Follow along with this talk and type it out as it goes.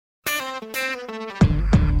This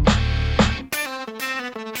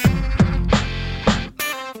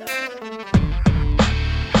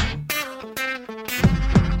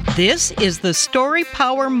is the Story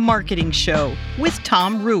Power Marketing Show with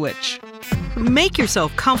Tom Ruwitch. Make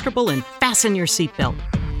yourself comfortable and fasten your seatbelt.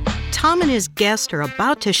 Tom and his guest are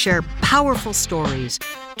about to share powerful stories,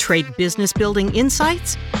 trade business building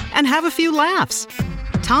insights, and have a few laughs.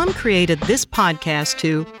 Tom created this podcast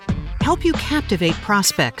to help you captivate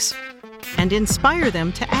prospects and inspire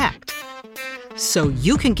them to act so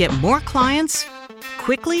you can get more clients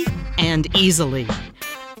quickly and easily.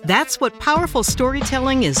 That's what powerful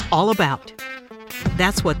storytelling is all about.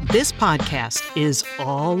 That's what this podcast is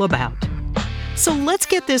all about. So let's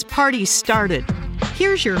get this party started.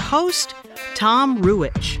 Here's your host, Tom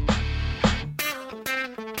Ruwitch.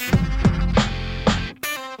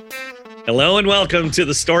 Hello and welcome to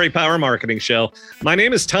the Story Power Marketing Show. My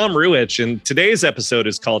name is Tom Ruwitch, and today's episode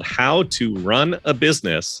is called How to Run a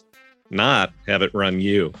Business, Not Have It Run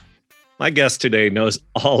You. My guest today knows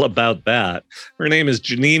all about that. Her name is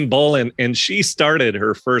Janine Bolin, and she started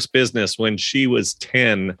her first business when she was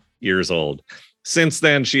 10 years old. Since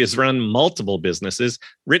then, she has run multiple businesses,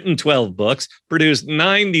 written 12 books, produced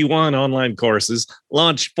 91 online courses,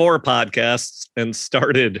 launched 4 podcasts, and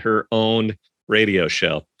started her own radio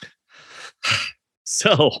show.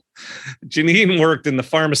 So, Janine worked in the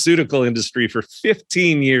pharmaceutical industry for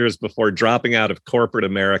 15 years before dropping out of corporate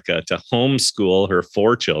America to homeschool her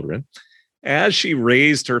 4 children. As she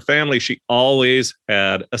raised her family, she always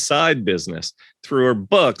had a side business. Through her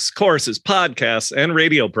books, courses, podcasts, and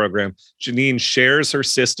radio program, Janine shares her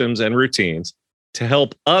systems and routines to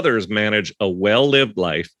help others manage a well-lived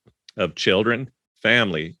life of children,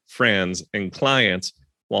 family, friends, and clients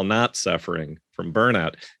while not suffering from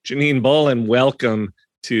burnout. Janine Bolin, welcome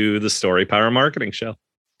to the Story Power Marketing Show.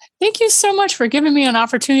 Thank you so much for giving me an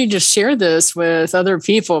opportunity to share this with other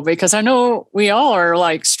people, because I know we all are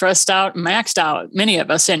like stressed out, maxed out, many of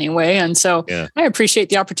us anyway. And so I appreciate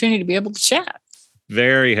the opportunity to be able to chat.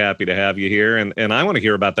 Very happy to have you here. And I want to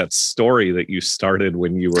hear about that story that you started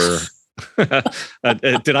when you were,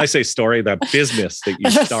 did I say story? That business that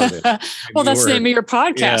you started. Well, that's the name of your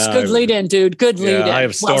podcast. Yeah, good lead in, dude. Good lead in. I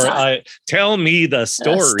have story. Tell me the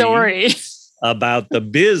story. About the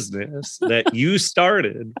business that you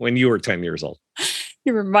started when you were 10 years old.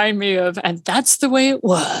 You remind me of, and that's the way it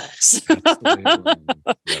was.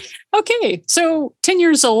 Yes. Okay, so 10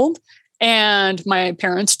 years old, and my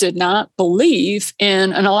parents did not believe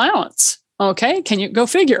in an allowance. Okay, can you go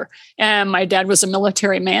figure? And my dad was a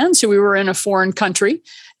military man, so we were in a foreign country.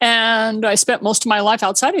 And I spent most of my life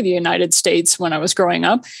outside of the United States when I was growing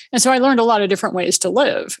up. And so I learned a lot of different ways to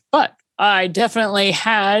live. But I definitely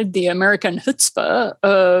had the American chutzpah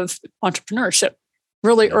of entrepreneurship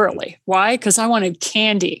really early. Why? Because I wanted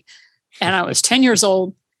candy. And I was 10 years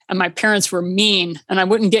old, and my parents were mean, and I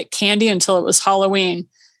wouldn't get candy until it was Halloween.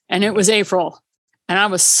 And it was April, and I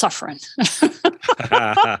was suffering.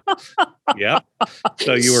 Yep.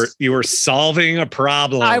 So you were solving a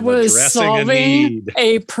problem. I was solving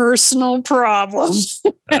a personal problem.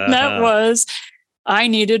 And that was, I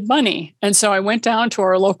needed money. And so I went down to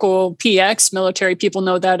our local PX, military people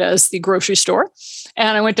know that as the grocery store.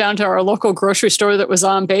 And I went down to our local grocery store that was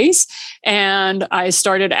on base. And I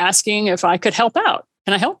started asking if I could help out.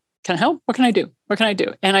 Can I help? Can I help? What can I do? What can I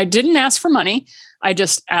do? And I didn't ask for money. I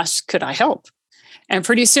just asked, could I help? And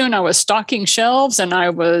pretty soon I was stocking shelves and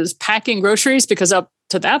I was packing groceries, because up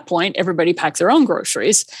to that point, everybody packed their own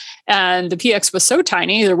groceries. And the PX was so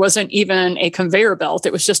tiny, there wasn't even a conveyor belt.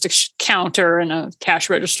 It was just a counter and a cash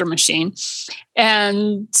register machine.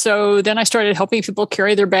 And so then I started helping people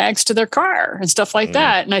carry their bags to their car and stuff like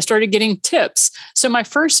that. And I started getting tips. So my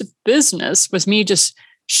first business was me just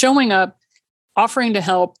showing up, offering to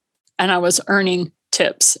help, and I was earning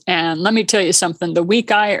tips. And let me tell you something, the week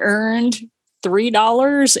I earned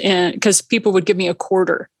 $3, and because people would give me a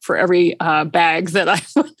quarter for every bag that I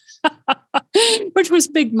which was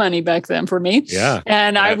big money back then for me. Yeah.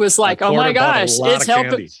 And I was like, oh my gosh, it's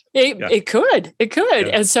helping. It could.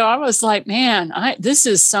 Yeah. And so I was like, man, this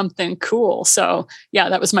is something cool. So yeah,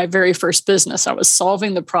 that was my very first business. I was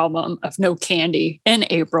solving the problem of no candy in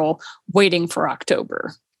April, waiting for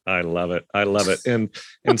October. I love it.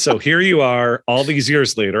 And so here you are all these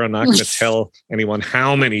years later. I'm not going to tell anyone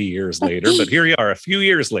how many years later, but here you are a few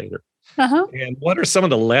years later. Uh-huh. And what are some of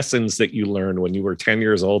the lessons that you learned when you were 10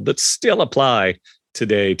 years old that still apply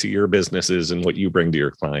today to your businesses and what you bring to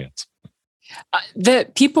your clients?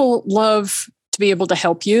 That people love to be able to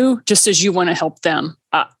help you just as you want to help them.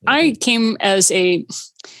 I came as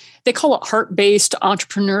they call it heart-based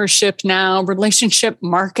entrepreneurship now, relationship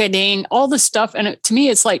marketing, all this stuff. And to me,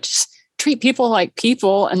 it's like, just treat people like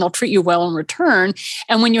people, and they'll treat you well in return.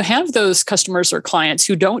 And when you have those customers or clients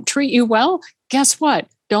who don't treat you well, guess what?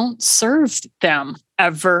 Don't serve them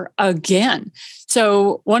ever again.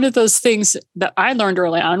 So one of those things that I learned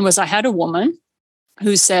early on was I had a woman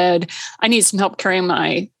who said, I need some help carrying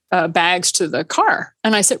my bags to the car.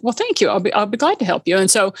 And I said, well, thank you. I'll be glad to help you.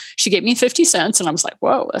 And so she gave me 50 cents and I was like,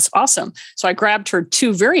 whoa, that's awesome. So I grabbed her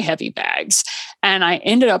 2 very heavy bags and I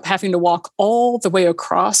ended up having to walk all the way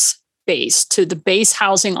across base to the base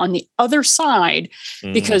housing on the other side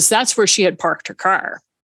because that's where she had parked her car.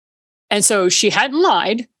 And so she hadn't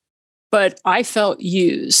lied, but I felt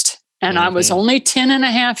used. And I was only 10 and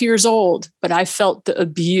a half years old, but I felt the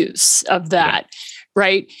abuse of that. Yeah.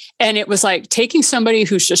 Right. And it was like taking somebody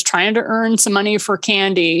who's just trying to earn some money for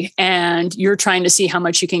candy and you're trying to see how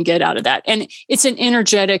much you can get out of that. And it's an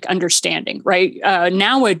energetic understanding, right?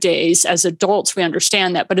 Nowadays, as adults, we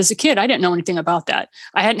understand that. But as a kid, I didn't know anything about that.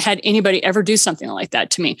 I hadn't had anybody ever do something like that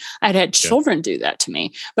to me. I'd had children do that to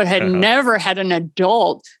me, but had never had an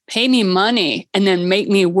adult pay me money and then make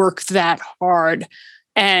me work that hard.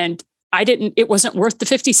 And it wasn't worth the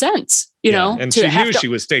 50 cents, you know. And she knew she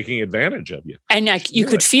was taking advantage of you. And you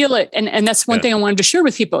could feel it. And that's one thing I wanted to share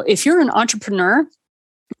with people. If you're an entrepreneur,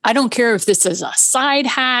 I don't care if this is a side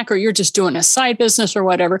hack or you're just doing a side business or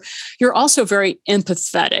whatever, you're also very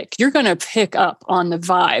empathetic. You're going to pick up on the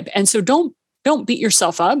vibe. And so don't beat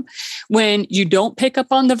yourself up. When you don't pick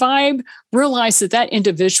up on the vibe, realize that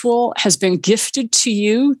individual has been gifted to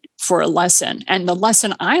you for a lesson. And the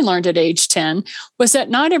lesson I learned at age 10 was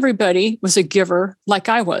that not everybody was a giver like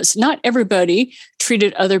I was. Not everybody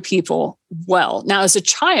treated other people well. Now, as a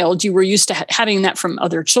child, you were used to having that from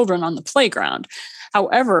other children on the playground.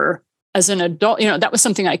 However, as an adult, that was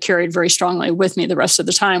something I carried very strongly with me the rest of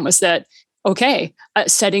the time was that,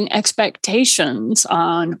 setting expectations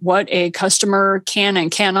on what a customer can and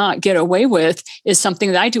cannot get away with is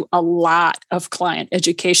something that I do a lot of client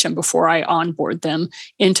education before I onboard them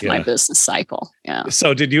into my business cycle. Yeah.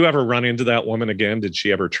 So did you ever run into that woman again? Did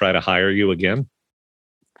she ever try to hire you again?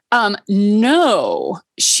 No,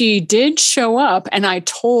 she did show up and I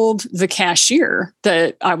told the cashier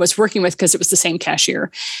that I was working with because it was the same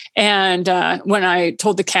cashier. And when I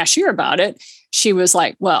told the cashier about it, she was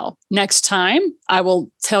like, well, next time I will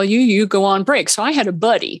tell you, you go on break. So I had a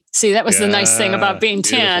buddy. See, that was the nice thing about being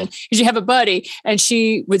 10 is you have a buddy. And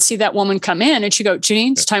she would see that woman come in and she'd go,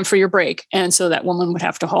 Janine, it's time for your break. And so that woman would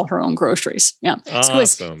have to haul her own groceries. Yeah. Awesome. So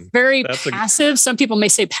it was very passive. Some people may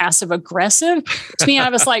say passive aggressive. To me, I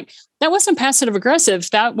was like, that wasn't passive aggressive.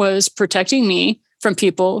 That was protecting me from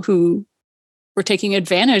people who were taking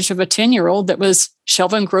advantage of a 10-year-old that was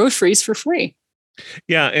shelving groceries for free.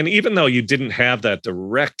 Yeah. And even though you didn't have that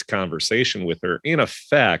direct conversation with her, in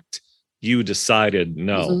effect, you decided,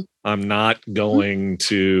 no, I'm not going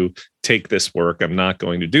to take this work. I'm not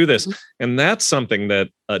going to do this. And that's something that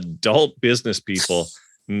adult business people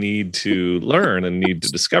need to learn and need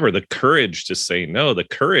to discover: the courage to say no, the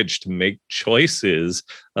courage to make choices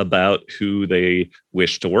about who they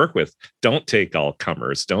wish to work with. Don't take all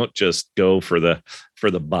comers. Don't just go for the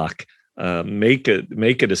buck. Make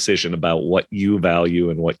a decision about what you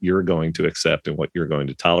value and what you're going to accept and what you're going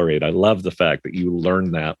to tolerate. I love the fact that you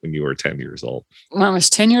learned that when you were 10 years old. When I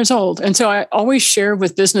was 10 years old. And so I always share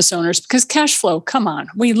with business owners, because cash flow, come on,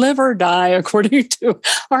 we live or die according to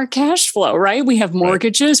our cash flow, right? We have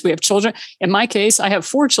mortgages, we have children. In my case, I have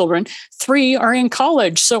 4 children, 3 are in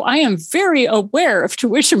college. So I am very aware of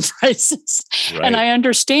tuition prices and I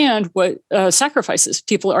understand what sacrifices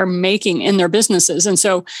people are making in their businesses. And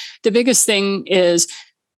so the biggest thing is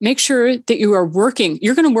make sure that you are working.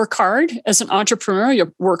 You're going to work hard as an entrepreneur.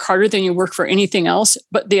 You'll work harder than you work for anything else.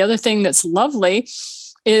 But the other thing that's lovely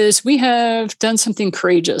is we have done something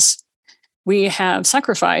courageous. We have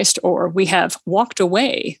sacrificed or we have walked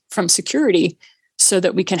away from security so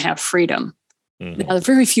that we can have freedom. Now,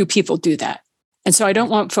 very few people do that. And so I don't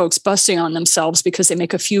want folks busting on themselves because they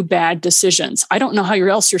make a few bad decisions. I don't know how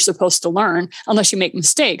else you're supposed to learn unless you make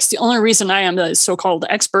mistakes. The only reason I am the so-called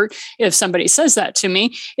expert, if somebody says that to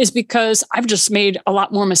me, is because I've just made a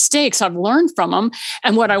lot more mistakes. I've learned from them.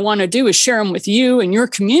 And what I want to do is share them with you and your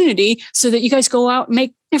community so that you guys go out and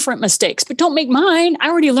make different mistakes, but don't make mine. I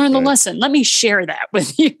already learned the lesson. Let me share that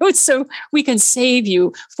with you so we can save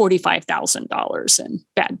you $45,000 in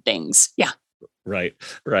bad things. Yeah. Right.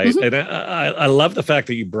 And I love the fact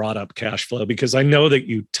that you brought up cash flow, because I know that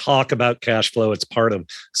you talk about cash flow. It's part of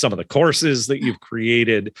some of the courses that you've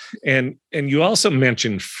created. And you also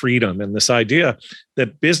mentioned freedom and this idea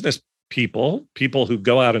that business people who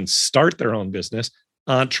go out and start their own business,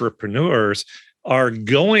 entrepreneurs, are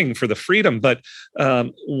going for the freedom. But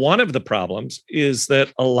one of the problems is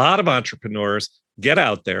that a lot of entrepreneurs get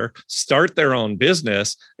out there, start their own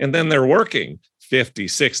business, and then they're working 50,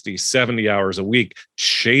 60, 70 hours a week,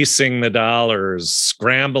 chasing the dollars,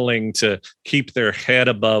 scrambling to keep their head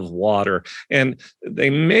above water. And they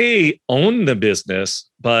may own the business,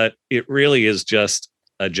 but it really is just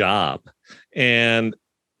a job. And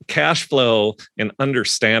cash flow and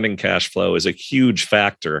understanding cash flow is a huge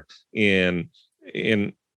factor in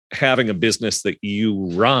having a business that you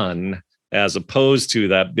run, as opposed to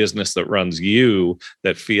that business that runs you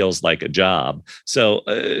that feels like a job. So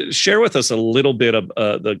share with us a little bit of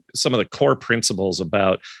some of the core principles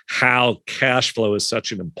about how cash flow is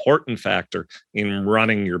such an important factor in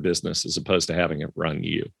running your business as opposed to having it run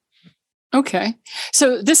you. Okay.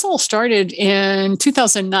 So this all started in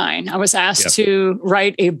 2009. I was asked to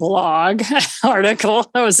write a blog article.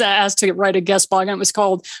 I was asked to write a guest blog, and it was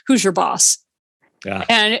called Who's Your Boss? Yeah.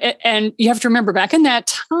 And you have to remember, back in that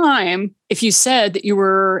time, if you said that you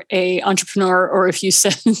were a entrepreneur, or if you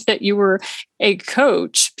said that you were a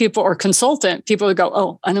coach, people, or consultant, people would go,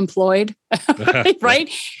 "Oh, unemployed," right?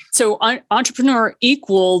 So entrepreneur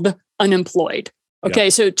equaled unemployed.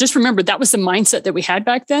 Okay, so just remember, that was the mindset that we had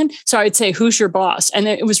back then. So I'd say, "Who's your boss?" And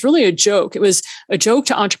it was really a joke. It was a joke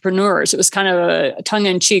to entrepreneurs. It was kind of a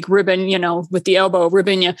tongue-in-cheek ribbon, with the elbow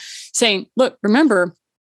ribbon you, saying, "Look, remember,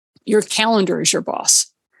 your calendar is your boss.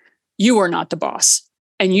 You are not the boss.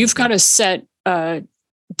 And you've got to set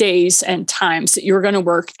days and times that you're going to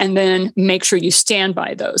work, and then make sure you stand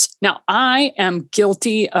by those." Now, I am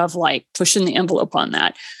guilty of pushing the envelope on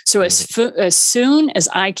that. So as soon as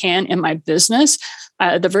I can in my business,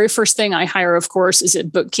 the very first thing I hire, of course, is a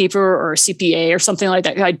bookkeeper or a CPA or something like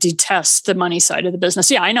that. I detest the money side of the business.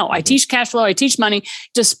 Yeah, I know. I teach cash flow. I teach money.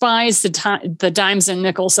 Despise the dimes and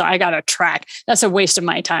nickels that I got to track. That's a waste of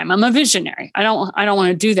my time. I'm a visionary. I don't want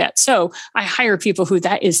to do that. So I hire people who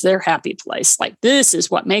that is their happy place. This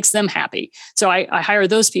is what makes them happy. So I hire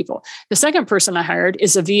those people. The second person I hired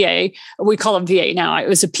is a VA. We call him VA now. It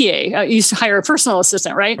was a PA. I used to hire a personal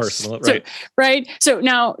assistant, right? Right. Right. So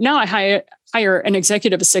now I hire an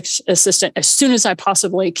executive assistant as soon as I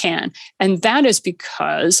possibly can. And that is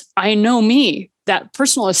because I know me. That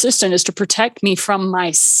personal assistant is to protect me from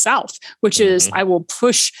myself, which is I will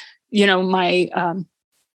push, my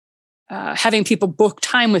having people book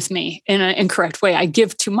time with me in an incorrect way. I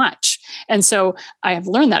give too much. And so I have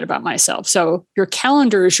learned that about myself. So your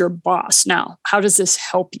calendar is your boss. Now, how does this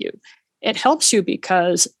help you? It helps you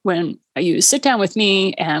because when you sit down with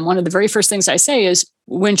me, and one of the very first things I say is,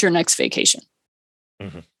 "When's your next vacation?"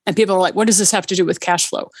 And people are like, "What does this have to do with cash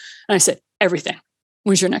flow?" And I said, "Everything.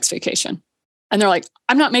 When's your next vacation?" And they're like,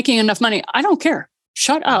 "I'm not making enough money." I don't care.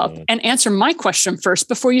 Shut up and answer my question first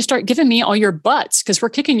before you start giving me all your butts, because we're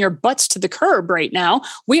kicking your butts to the curb right now.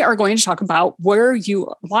 We are going to talk about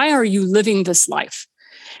why are you living this life?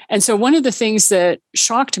 And so one of the things that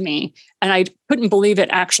shocked me, and I couldn't believe it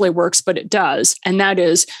actually works, but it does, and that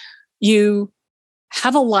is, you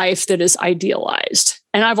have a life that is idealized.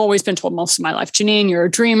 And I've always been told most of my life, "Janine, you're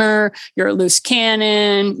a dreamer, you're a loose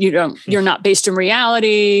cannon, you're not based in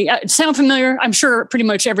reality." Sound familiar? I'm sure pretty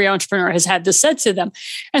much every entrepreneur has had this said to them.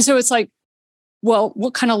 And so it's like, well,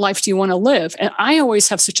 what kind of life do you want to live? And I always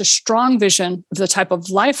have such a strong vision of the type of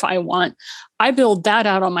life I want. I build that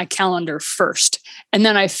out on my calendar first. And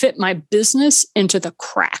then I fit my business into the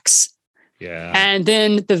cracks. Yeah. And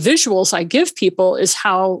then the visuals I give people is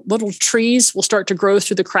how little trees will start to grow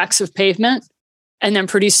through the cracks of pavement. And then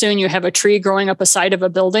pretty soon you have a tree growing up a side of a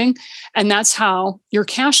building. And that's how your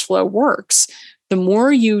cash flow works. The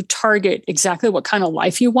more you target exactly what kind of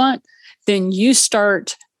life you want, then you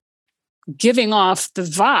start giving off the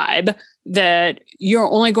vibe that you're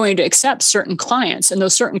only going to accept certain clients. And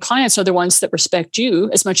those certain clients are the ones that respect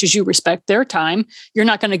you as much as you respect their time. You're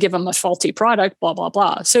not going to give them a faulty product, blah, blah,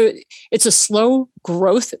 blah. So it's a slow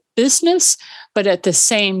growth business, but at the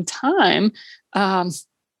same time, it's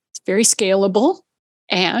very scalable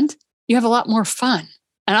and you have a lot more fun.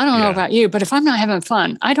 And I don't know about you, but if I'm not having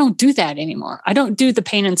fun, I don't do that anymore. I don't do the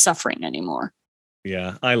pain and suffering anymore.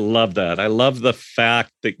 Yeah, I love that. I love the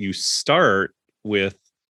fact that you start with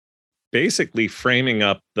basically framing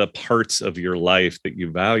up the parts of your life that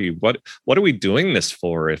you value. What are we doing this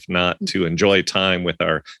for, if not to enjoy time with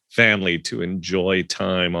our family, to enjoy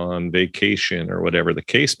time on vacation or whatever the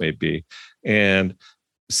case may be? And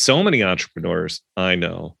so many entrepreneurs I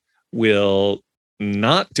know will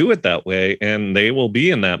not do it that way, and they will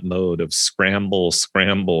be in that mode of scramble,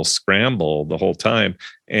 scramble, scramble the whole time,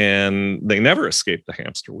 and they never escape the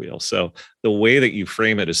hamster wheel. So the way that you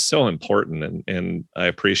frame it is so important, and I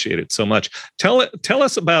appreciate it so much. Tell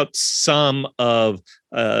us about some of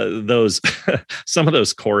those some of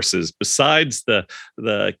those courses besides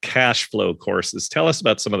the cash flow courses. Tell us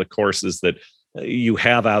about some of the courses that you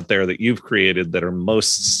have out there that you've created that are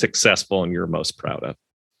most successful and you're most proud of.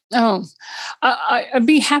 Oh, I'd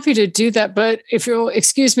be happy to do that. But if you'll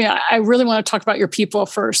excuse me, I really want to talk about your people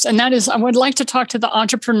first. And that is, I would like to talk to the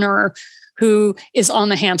entrepreneur who is on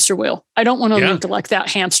the hamster wheel. I don't want to neglect that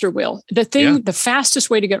hamster wheel. The fastest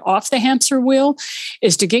way to get off the hamster wheel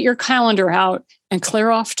is to get your calendar out and clear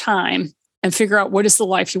off time and figure out what is the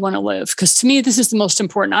life you want to live. Because to me, this is the most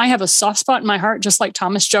important. I have a soft spot in my heart, just like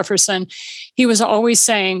Thomas Jefferson. He was always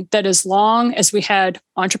saying that as long as we had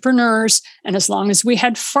entrepreneurs and as long as we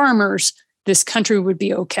had farmers, this country would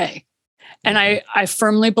be okay. And I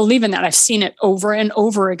firmly believe in that. I've seen it over and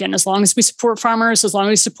over again. As long as we support farmers, as long as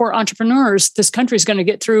we support entrepreneurs, this country is going to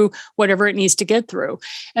get through whatever it needs to get through.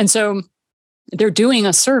 And so they're doing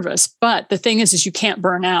a service. But the thing is you can't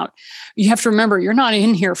burn out. You have to remember, you're not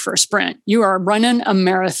in here for a sprint. You are running a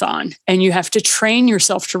marathon, and you have to train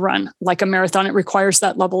yourself to run like a marathon. It requires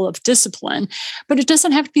that level of discipline, but it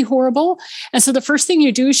doesn't have to be horrible. And so the first thing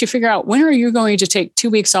you do is you figure out, when are you going to take 2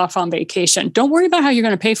 weeks off on vacation? Don't worry about how you're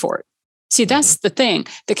going to pay for it. See, that's the thing.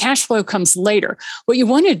 The cash flow comes later. What you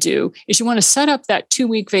want to do is you want to set up that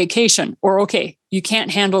 2-week vacation, or, okay, you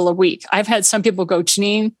can't handle a week. I've had some people go,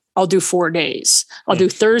 Janine, I'll do 4 days. I'll do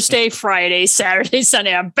Thursday, Friday, Saturday,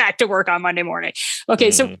 Sunday. I'm back to work on Monday morning.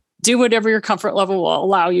 Okay, so do whatever your comfort level will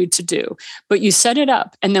allow you to do. But you set it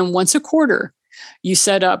up. And then once a quarter, you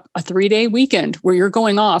set up a 3-day weekend where you're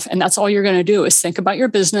going off. And that's all you're going to do is think about your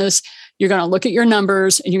business. You're going to look at your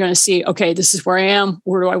numbers and you're going to see, okay, this is where I am.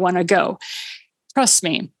 Where do I want to go? Trust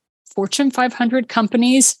me, Fortune 500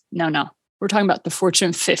 companies, no. We're talking about the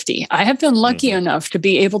Fortune 50. I have been lucky enough to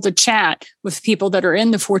be able to chat with people that are in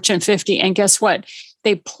the Fortune 50. And guess what?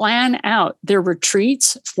 They plan out their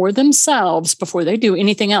retreats for themselves before they do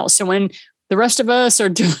anything else. So when the rest of us are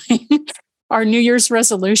doing our New Year's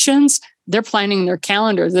resolutions, they're planning their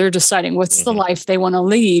calendar. They're deciding what's the life they want to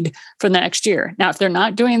lead for the next year. Now, if they're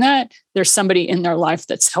not doing that, there's somebody in their life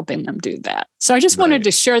that's helping them do that. So I just wanted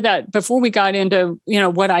to share that before we got into,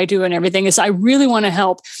 what I do and everything. Is I really want to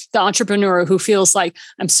help the entrepreneur who feels like,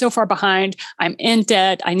 I'm so far behind, I'm in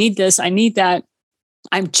debt, I need this, I need that.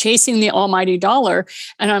 I'm chasing the almighty dollar.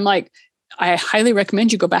 And I'm like, I highly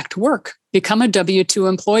recommend you go back to work, become a W-2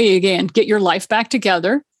 employee again, get your life back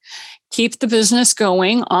together. Keep the business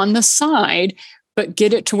going on the side, but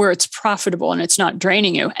get it to where it's profitable and it's not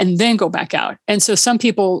draining you, and then go back out. And so some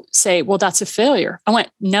people say, well, that's a failure. I went,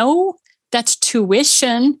 no, that's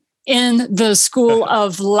tuition in the school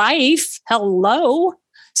of life. Hello.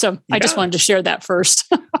 So I just wanted to share that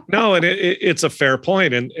first. No, and it's a fair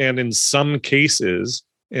point. And in some cases,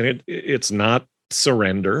 and it's not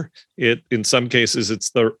surrender. In some cases, it's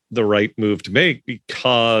the right move to make,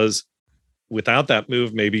 because without that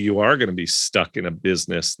move, maybe you are going to be stuck in a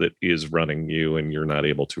business that is running you and you're not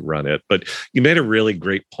able to run it. But you made a really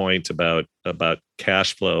great point about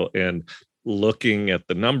cash flow and looking at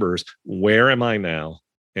the numbers. Where am I now?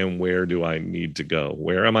 And where do I need to go?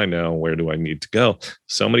 Where am I now? Where do I need to go?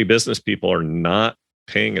 So many business people are not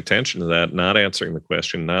paying attention to that, not answering the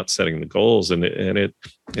question, not setting the goals, and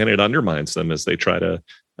it undermines them as they try to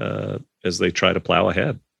plow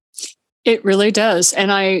ahead. It really does.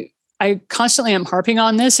 And I constantly am harping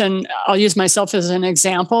on this, and I'll use myself as an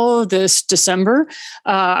example. This December,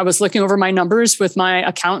 I was looking over my numbers with my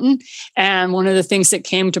accountant, and one of the things that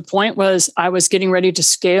came to point was I was getting ready to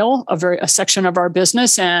scale a section of our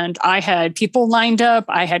business, and I had people lined up.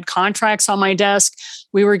 I had contracts on my desk.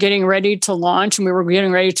 We were getting ready to launch, and we were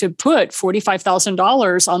getting ready to put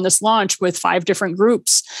 $45,000 on this launch with 5 different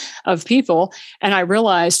groups of people. And I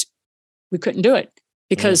realized we couldn't do it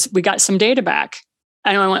because we got some data back.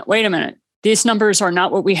 And I went, wait a minute, these numbers are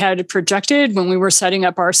not what we had projected when we were setting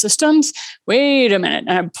up our systems. Wait a minute.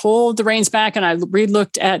 And I pulled the reins back and I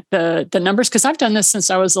re-looked at the numbers, because I've done this since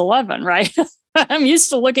I was 11, right? I'm used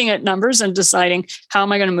to looking at numbers and deciding how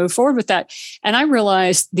am I going to move forward with that. And I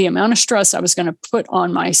realized the amount of stress I was going to put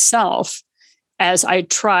on myself as I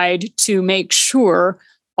tried to make sure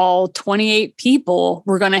all 28 people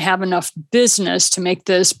were going to have enough business to make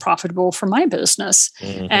this profitable for my business.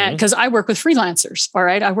 And because I work with freelancers, all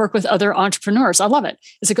right, I work with other entrepreneurs. I love it.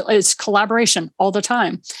 It's collaboration all the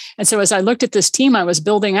time. And so as I looked at this team I was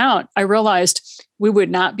building out, I realized we would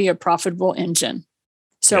not be a profitable engine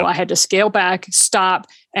So I had to scale back, stop,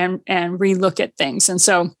 and relook at things. And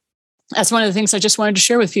so that's one of the things I just wanted to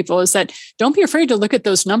share with people is that don't be afraid to look at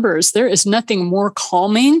those numbers. There is nothing more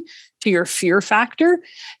calming to your fear factor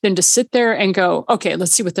than to sit there and go, okay,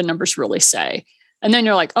 let's see what the numbers really say. And then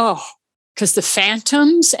you're like, oh, because the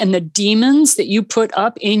phantoms and the demons that you put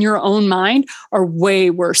up in your own mind are way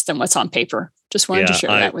worse than what's on paper. Just wanted to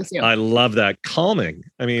share that with you. I love that. Calming.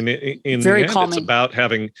 I mean, in Very the end, calming. It's about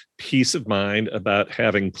having peace of mind, about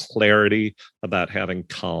having clarity, about having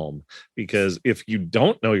calm. Because if you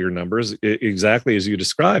don't know your numbers, exactly as you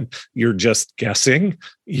described, you're just guessing.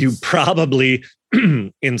 You probably,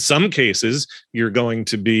 in some cases, you're going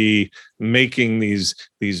to be making these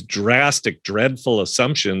drastic, dreadful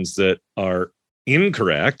assumptions that are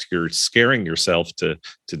incorrect. You're scaring yourself to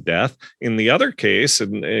death. In the other case,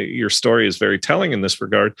 and your story is very telling in this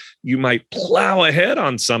regard, you might plow ahead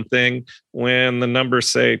on something when the numbers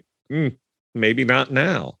say, maybe not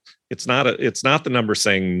now. It's not the number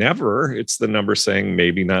saying never. It's the number saying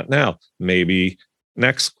maybe not now, maybe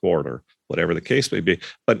next quarter, whatever the case may be.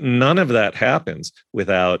 But none of that happens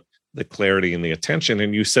without the clarity and the attention.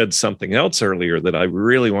 And you said something else earlier that I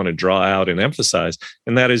really want to draw out and emphasize,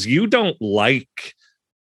 and that is you don't like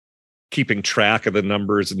keeping track of the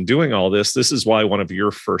numbers and doing all this. This is why one of your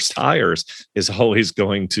first hires is always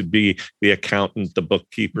going to be the accountant, the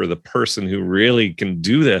bookkeeper, the person who really can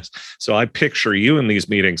do this. So I picture you in these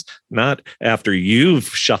meetings, not after you've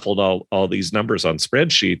shuffled all these numbers on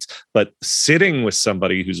spreadsheets, but sitting with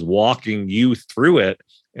somebody who's walking you through it.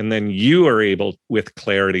 And then you are able, with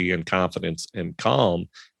clarity and confidence and calm,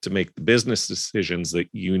 to make the business decisions that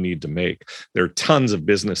you need to make. There are tons of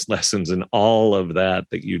business lessons in all of that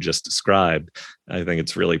you just described. I think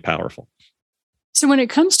it's really powerful. So when it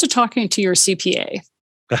comes to talking to your CPA,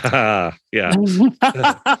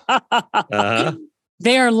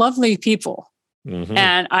 they are lovely people. Mm-hmm.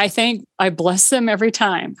 And I think I bless them every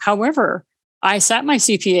time. However, I sat my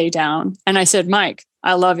CPA down and I said, Mike,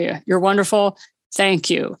 I love you. You're wonderful. Thank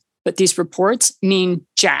you. But these reports mean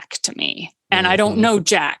jack to me. And I don't know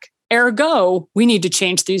jack. Ergo, we need to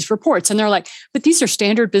change these reports. And they're like, but these are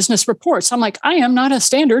standard business reports. I'm like, I am not a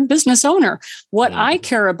standard business owner. What I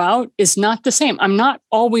care about is not the same. I'm not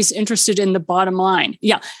always interested in the bottom line.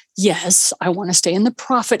 Yes, I want to stay in the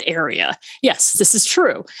profit area. Yes, this is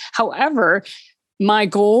true. However, my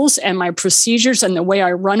goals and my procedures and the way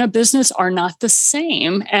I run a business are not the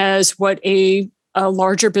same as what a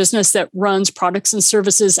larger business that runs products and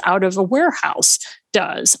services out of a warehouse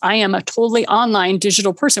does. I am a totally online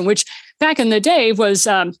digital person, which back in the day was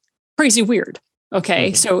crazy weird.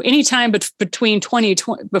 Okay. So anytime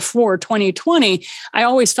before 2020, I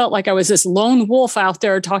always felt like I was this lone wolf out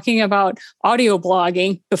there talking about audio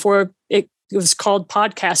blogging before it was called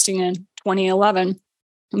podcasting in 2011.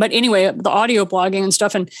 But anyway, the audio blogging and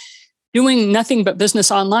stuff and doing nothing but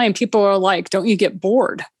business online, people are like, don't you get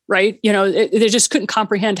bored? Right? You know, they just couldn't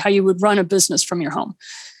comprehend how you would run a business from your home,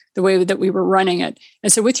 the way that we were running it.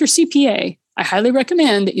 And so with your CPA, I highly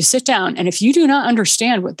recommend that you sit down. And if you do not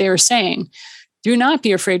understand what they're saying, do not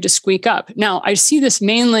be afraid to squeak up. Now, I see this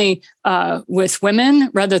mainly with women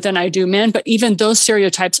rather than I do men, but even those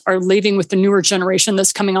stereotypes are leaving with the newer generation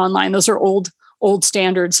that's coming online. Those are old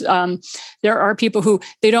standards. There are people who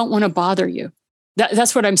they don't want to bother you.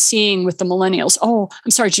 That's what I'm seeing with the millennials. Oh,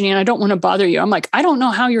 I'm sorry, Janine, I don't want to bother you. I'm like, I don't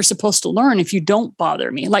know how you're supposed to learn if you don't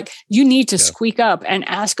bother me. Like, you need to squeak up and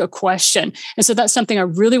ask a question. And so that's something I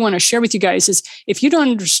really want to share with you guys is if you don't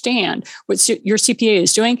understand what your CPA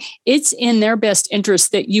is doing, it's in their best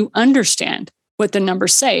interest that you understand what the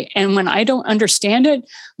numbers say. And when I don't understand it,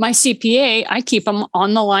 my CPA, I keep them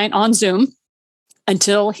on the line on Zoom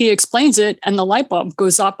until he explains it and the light bulb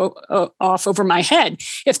goes off over my head.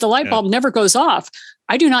 If the light bulb never goes off,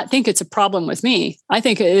 I do not think it's a problem with me. I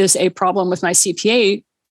think it is a problem with my CPA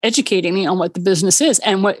educating me on what the business is.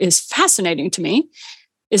 And what is fascinating to me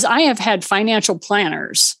is I have had financial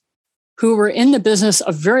planners who were in the business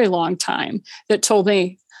a very long time that told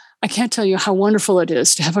me, I can't tell you how wonderful it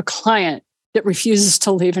is to have a client that refuses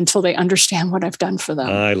to leave until they understand what I've done for them.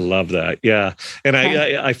 I love that. Yeah. And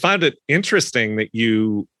I found it interesting that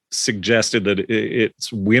you suggested that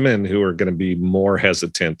it's women who are going to be more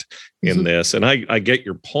hesitant in this. And I get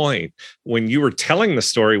your point. When you were telling the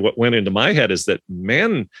story, what went into my head is that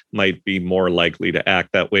men might be more likely to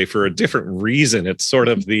act that way for a different reason. It's sort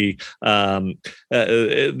of the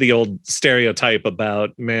old stereotype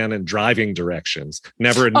about men and driving directions,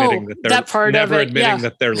 never admitting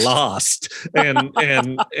that they're lost.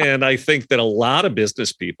 And I think that a lot of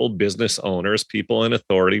business people, business owners, people in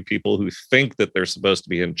authority, people who think that they're supposed to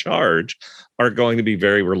be in charge are going to be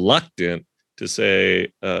very reluctant to say,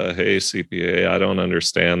 hey, CPA, I don't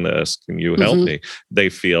understand this. Can you help me? They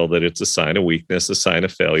feel that it's a sign of weakness, a sign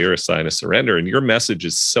of failure, a sign of surrender. And your message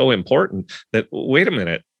is so important that, wait a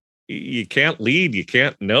minute, you can't lead, you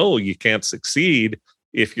can't know, you can't succeed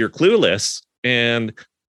if you're clueless. And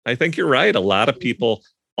I think you're right. A lot of people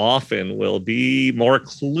often will be more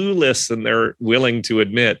clueless than they're willing to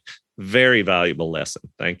admit. Very valuable lesson.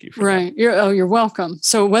 Thank you. Right. You're welcome.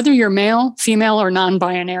 So whether you're male, female, or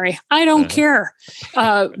non-binary, I don't care.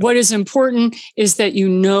 What is important is that you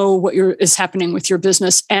know what is happening with your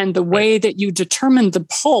business, and the way that you determine the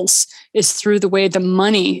pulse is through the way the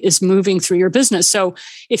money is moving through your business. So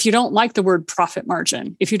if you don't like the word profit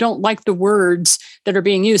margin, if you don't like the words that are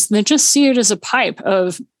being used, then just see it as a pipe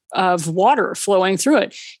of water flowing through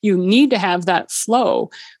it. You need to have that flow.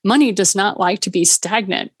 Money does not like to be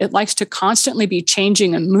stagnant. It likes to constantly be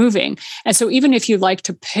changing and moving. And so even if you like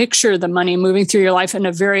to picture the money moving through your life in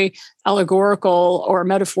a very allegorical or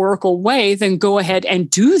metaphorical way, then go ahead and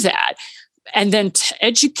do that. And then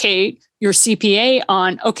educate your CPA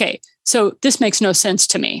on, okay, so this makes no sense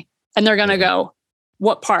to me. And they're going to go,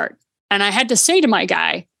 what part? And I had to say to my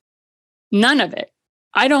guy, none of it.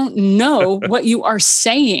 I don't know what you are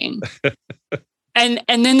saying. And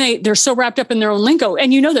then they're so wrapped up in their own lingo.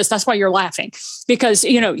 And you know this, that's why you're laughing, because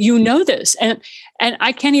you know this. And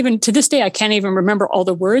I can't even, to this day, I can't even remember all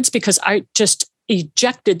the words because I just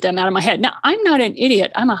ejected them out of my head. Now, I'm not an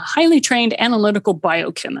idiot. I'm a highly trained analytical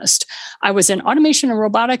biochemist. I was in automation and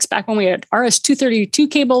robotics back when we had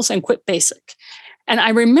RS-232 cables and quit basic. And I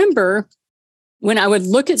remember when I would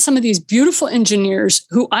look at some of these beautiful engineers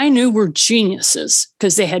who I knew were geniuses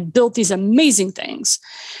because they had built these amazing things.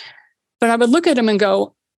 But I would look at them and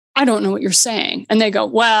go, I don't know what you're saying. And they go,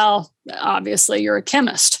 well, obviously you're a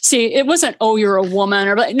chemist. See, it wasn't, oh, you're a woman.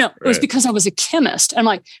 No, it was because I was a chemist. I'm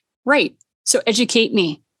like, right. So educate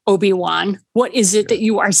me, Obi-Wan. What is it that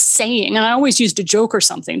you are saying? And I always used a joke or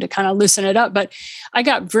something to kind of loosen it up. But I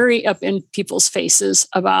got very up in people's faces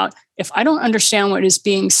about, if I don't understand what is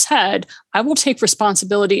being said, I will take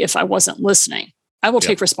responsibility if I wasn't listening. I will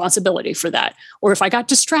take responsibility for that. Or if I got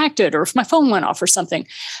distracted or if my phone went off or something.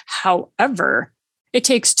 However, it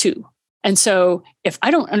takes two. And so if I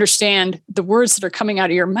don't understand the words that are coming out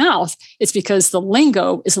of your mouth, it's because the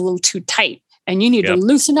lingo is a little too tight. And you need to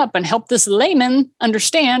loosen up and help this layman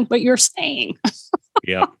understand what you're saying.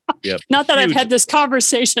 Not that I've had this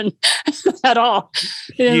conversation at all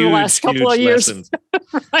in the last couple of years.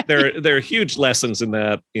 Right. There are huge lessons in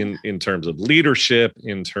that, in terms of leadership,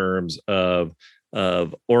 in terms of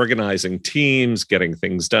organizing teams, getting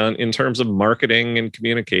things done, in terms of marketing and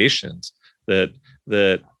communications, that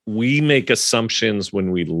we make assumptions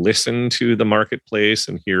when we listen to the marketplace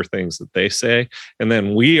and hear things that they say. And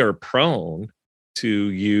then we are prone to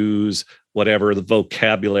use whatever the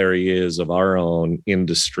vocabulary is of our own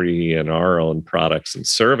industry and our own products and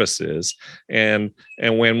services. And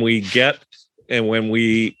when we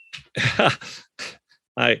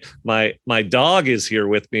my dog is here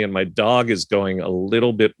with me, and my dog is going a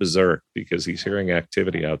little bit berserk because he's hearing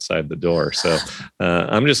activity outside the door. So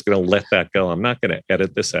I'm just going to let that go. I'm not going to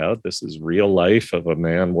edit this out. This is real life of a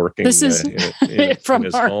man working in his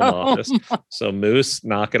home office. So Moose,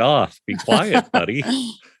 knock it off. Be quiet, buddy.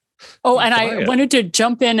 Oh, and I wanted to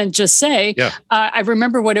jump in and just say, I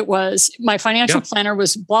remember what it was. My financial planner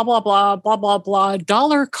was blah, blah, blah, blah, blah, blah,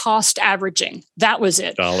 dollar cost averaging. That was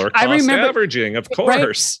it. Dollar cost averaging, of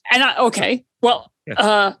course. Right?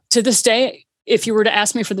 And to this day, if you were to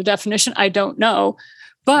ask me for the definition, I don't know.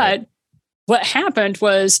 But what happened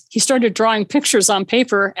was he started drawing pictures on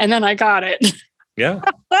paper, and then I got it.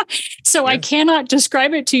 So I cannot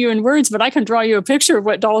describe it to you in words, but I can draw you a picture of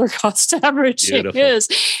what dollar cost averaging is.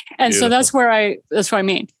 And so that's what I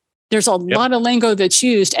mean. There's a lot of lingo that's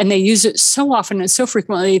used, and they use it so often and so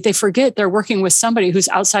frequently, they forget they're working with somebody who's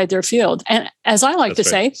outside their field. And as I like to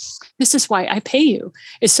say, this is why I pay you,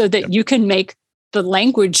 is so that you can make the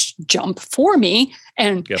language jump for me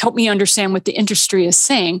and help me understand what the industry is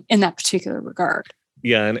saying in that particular regard.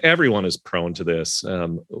 Yeah, and everyone is prone to this.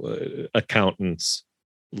 Accountants,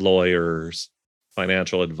 lawyers,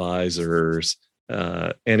 financial advisors,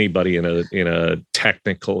 anybody in a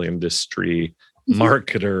technical industry,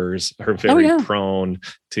 marketers are very prone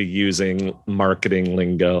to using marketing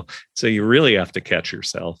lingo. So you really have to catch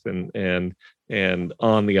yourself. And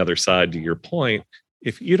on the other side, to your point,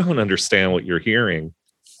 if you don't understand what you're hearing,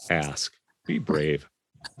 ask. Be brave.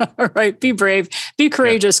 All right. Be brave. Be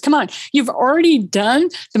courageous. Come on. You've already done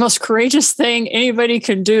the most courageous thing anybody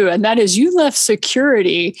can do. And that is you left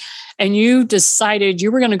security and you decided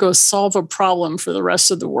you were going to go solve a problem for the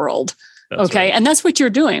rest of the world. Okay. Right. And that's what you're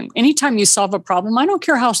doing. Anytime you solve a problem, I don't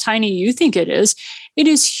care how tiny you think it is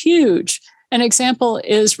huge. An example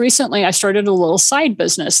is recently I started a little side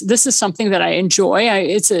business. This is something that I enjoy.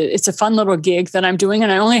 It's a fun little gig that I'm doing,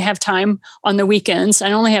 and I only have time on the weekends.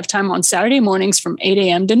 I only have time on Saturday mornings from 8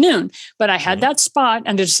 a.m. to noon. But I had that spot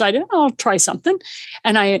and I decided, I'll try something.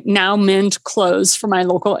 And I now mend clothes for my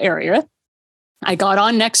local area. I got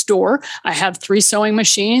on Nextdoor. I have 3 sewing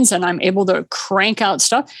machines and I'm able to crank out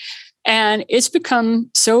stuff. And it's become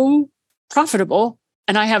so profitable.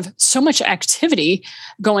 And I have so much activity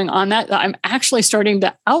going on that I'm actually starting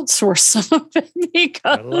to outsource some of it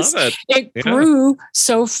because it grew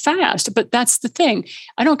so fast. But that's the thing.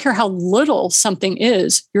 I don't care how little something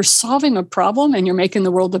is. You're solving a problem and you're making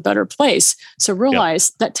the world a better place. So realize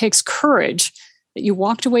that takes courage, that you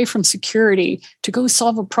walked away from security to go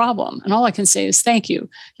solve a problem. And all I can say is thank you.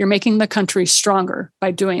 You're making the country stronger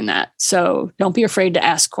by doing that. So don't be afraid to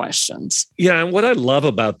ask questions. Yeah. And what I love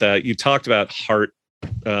about that, you talked about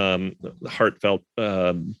heartfelt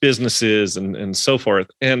businesses and so forth.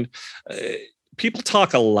 And people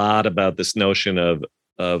talk a lot about this notion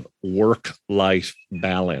of work-life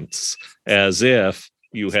balance, as if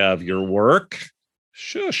you have your work,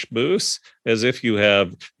 shush, Boos, as if you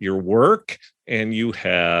have your work and you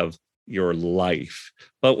have your life.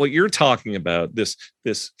 But what you're talking about, this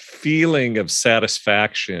feeling of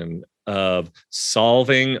satisfaction of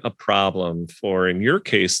solving a problem for, in your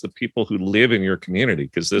case, the people who live in your community,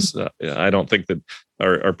 because this, I don't think that,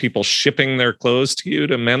 are people shipping their clothes to you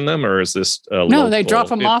to mend them, or is this no, they drop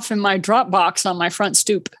them off in my drop box on my front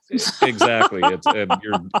stoop. Exactly. And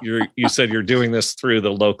you said you're doing this through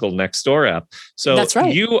the local Nextdoor app. So that's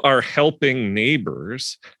right. You are helping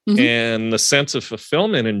neighbors, and the sense of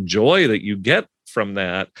fulfillment and joy that you get from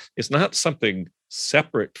that is not something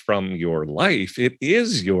separate from your life. It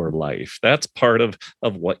is your life. That's part of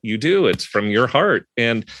what you do. It's from your heart.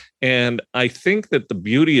 And I think that the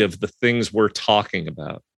beauty of the things we're talking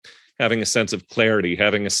about, having a sense of clarity,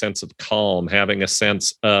 having a sense of calm, having a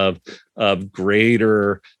sense of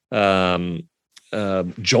greater joy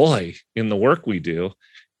in the work we do,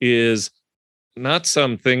 is not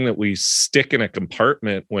something that we stick in a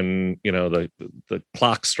compartment when, the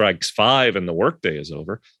clock strikes 5 and the workday is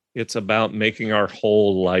over. It's about making our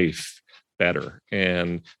whole life better.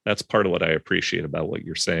 And that's part of what I appreciate about what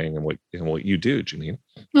you're saying and what you do, Janine.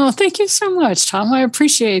 Well, thank you so much, Tom. I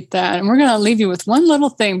appreciate that. And we're going to leave you with one little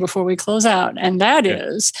thing before we close out. And that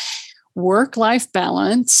is work-life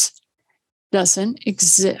balance doesn't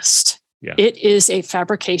exist. Yeah. It is a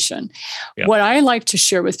fabrication. Yeah. What I like to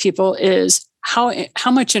share with people is how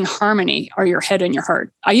much in harmony are your head and your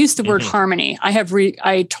heart. I use the word harmony.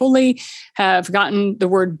 I totally have gotten the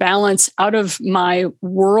word balance out of my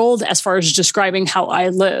world as far as describing how I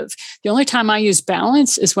live. The only time I use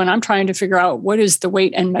balance is when I'm trying to figure out what is the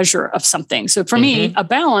weight and measure of something. So for me, a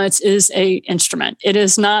balance is an instrument. It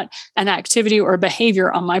is not an activity or a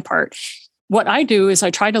behavior on my part. What I do is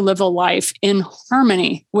I try to live a life in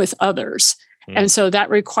harmony with others. And so that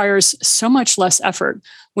requires so much less effort.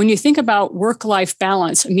 When you think about work-life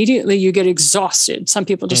balance, immediately you get exhausted. Some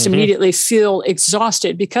people just immediately feel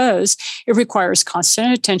exhausted because it requires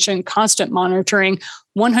constant attention, constant monitoring,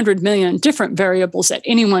 100 million different variables at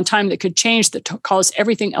any one time that could change that cause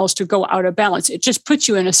everything else to go out of balance. It just puts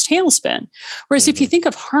you in a tailspin. Whereas if you think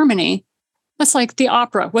of harmony, that's like the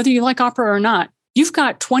opera, whether you like opera or not. You've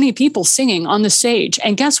got 20 people singing on the stage.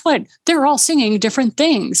 And guess what? They're all singing different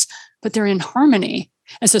things, but they're in harmony.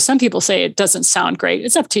 And so some people say it doesn't sound great.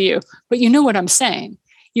 It's up to you. But you know what I'm saying.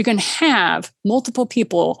 You can have multiple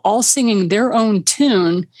people all singing their own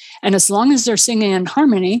tune. And as long as they're singing in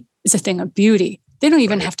harmony, it's a thing of beauty. They don't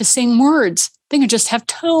even have to sing words. They can just have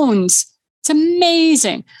tones. It's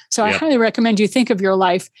amazing. So I highly recommend you think of your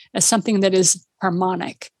life as something that is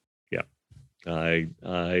harmonic. Yeah,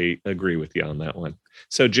 I agree with you on that one.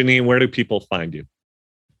 So Janine, where do people find you?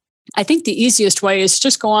 I think the easiest way is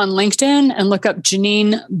just go on LinkedIn and look up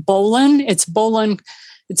Janine Bolin. It's Bolin,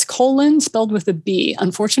 it's colon spelled with a B,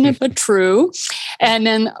 unfortunate but true. And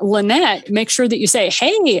then Lynette, make sure that you say,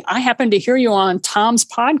 hey, I happen to hear you on Tom's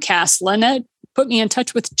podcast. Lynette, put me in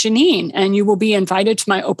touch with Janine and you will be invited to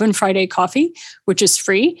my Open Friday coffee, which is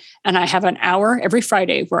free. And I have an hour every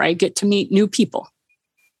Friday where I get to meet new people.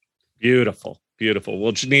 Beautiful, beautiful.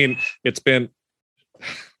 Well, Janine, it's been...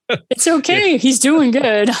 It's okay. He's doing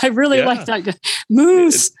good. I really like that.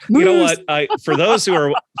 Moose. You know what? For those who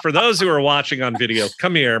are watching on video,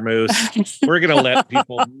 come here, Moose. We're gonna let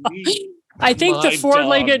people meet. I think the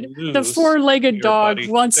four-legged dog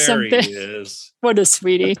wants there something. He is. What a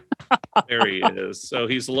sweetie. There he is. So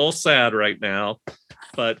he's a little sad right now.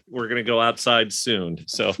 but we're going to go outside soon.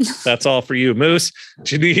 So that's all for you, Moose.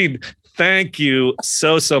 Janine, thank you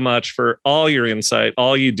so much for all your insight,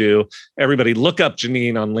 all you do. Everybody look up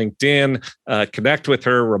Janine on LinkedIn, connect with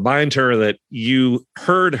her, remind her that you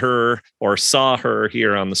heard her or saw her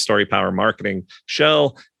here on the Story Power Marketing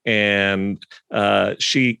Show. And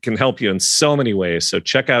she can help you in so many ways. So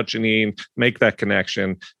check out Janine, make that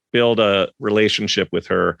connection, build a relationship with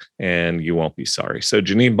her, and you won't be sorry. So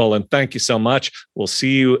Janine Bolin, thank you so much. We'll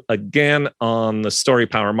see you again on the Story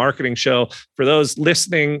Power Marketing Show. For those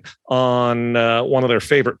listening on one of their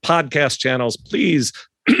favorite podcast channels, please,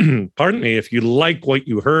 pardon me, if you like what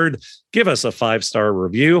you heard, give us a 5-star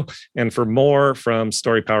review. And for more from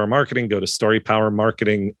Story Power Marketing, go to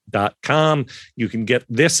storypowermarketing.com. You can get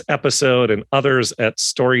this episode and others at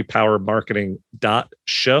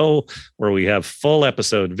storypowermarketing.show, where we have full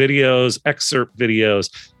episode videos, excerpt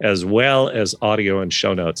videos, as well as audio and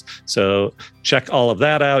show notes. So check all of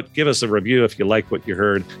that out. Give us a review if you like what you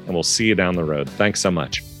heard, and we'll see you down the road. Thanks so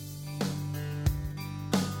much.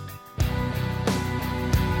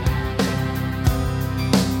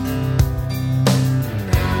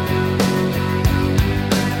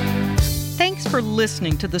 For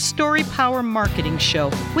listening to the Story Power Marketing Show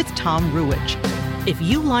with Tom Ruwitch. If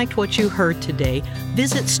you liked what you heard today,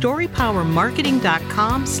 visit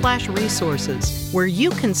storypowermarketing.com/resources, where you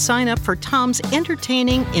can sign up for Tom's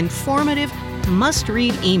entertaining, informative,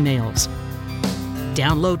 must-read emails.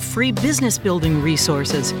 Download free business building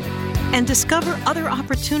resources and discover other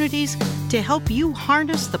opportunities to help you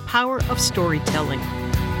harness the power of storytelling.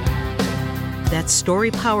 That's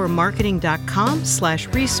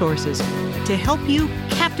storypowermarketing.com/resources to help you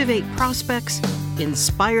captivate prospects,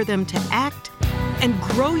 inspire them to act, and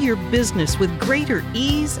grow your business with greater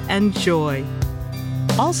ease and joy.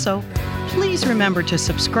 Also, please remember to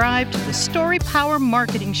subscribe to the Story Power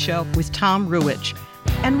Marketing Show with Tom Ruwitch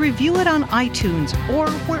and review it on iTunes or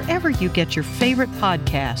wherever you get your favorite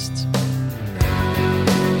podcasts.